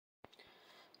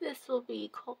This will be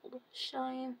called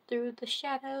Shine Through the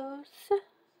Shadows.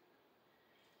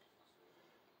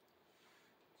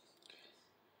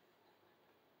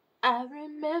 I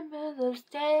remember those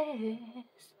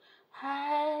days,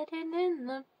 hiding in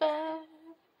the back.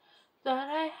 Thought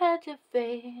I had to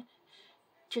fade,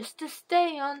 just to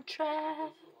stay on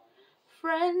track.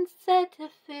 Friends said to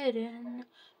fit in,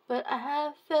 but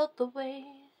I felt the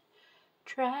weight.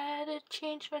 Try to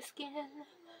change my skin,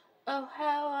 oh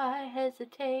how I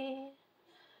hesitate.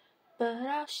 But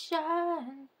I'll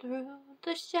shine through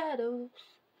the shadows.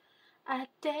 I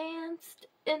danced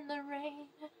in the rain.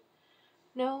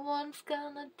 No one's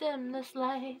gonna dim this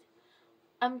light.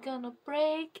 I'm gonna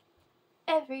break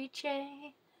every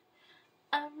chain.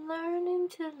 I'm learning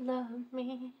to love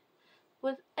me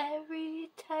with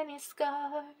every tiny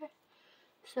scar.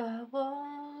 So I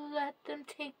won't let them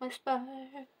take my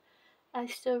spark. I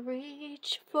still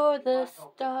reach for the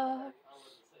stars.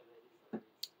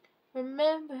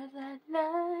 Remember that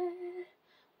night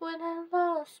when I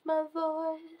lost my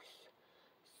voice.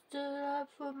 Stood up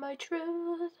for my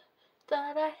truth,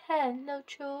 thought I had no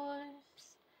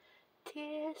choice.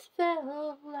 Tears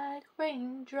fell like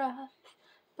raindrops,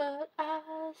 but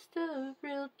I stood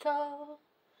real tall.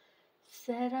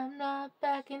 Said I'm not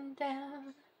backing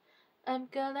down, I'm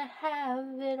gonna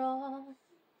have it all.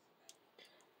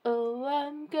 Oh,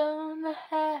 I'm gonna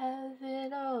have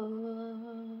it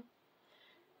all.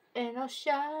 And I'll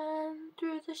shine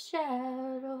through the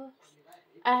shadows.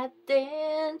 I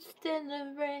danced in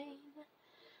the rain.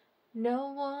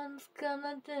 No one's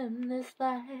gonna dim this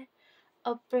light.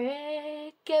 I'll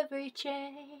break every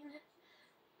chain.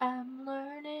 I'm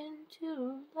learning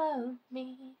to love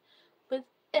me with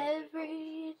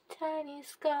every tiny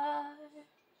scar.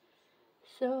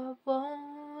 So I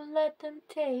won't let them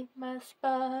take my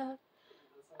spark.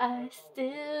 I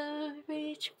still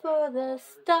reach for the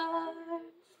stars.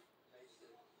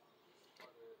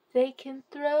 They can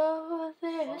throw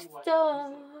their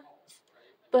stones,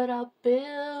 but I'll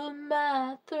build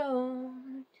my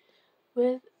throne.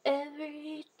 With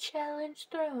every challenge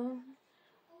thrown,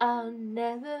 I'll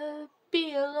never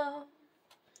be alone.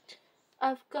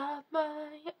 I've got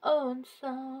my own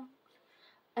song,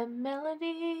 a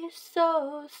melody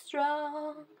so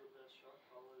strong.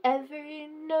 Every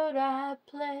note I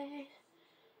play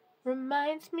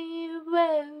reminds me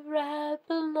where I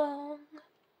belong.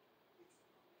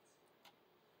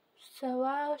 So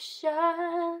I'll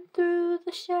shine through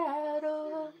the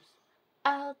shadows.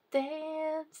 I'll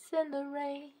dance in the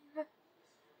rain.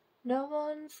 No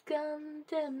one's gonna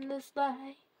dim this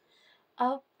light.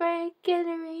 I'll break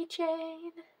every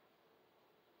chain.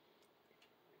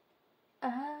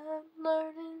 I'm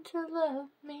learning to love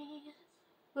me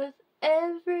with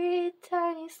every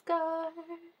tiny scar.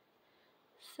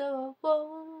 So I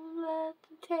won't let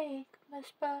them take my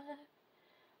spark.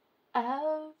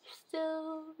 I'll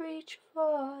still reach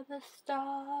for the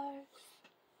stars.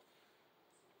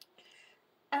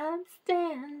 I'm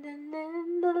standing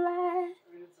in the light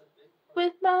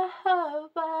with my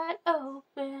heart wide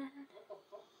open.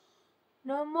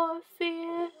 No more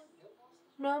fear,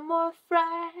 no more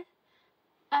fright.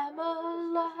 I'm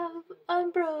alive,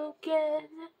 unbroken.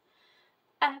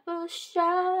 I will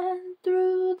shine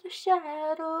through the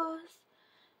shadows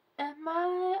in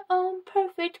my own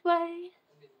perfect way.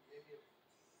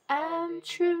 I'm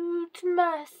true to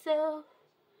myself,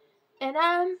 and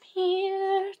I'm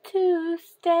here to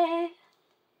stay.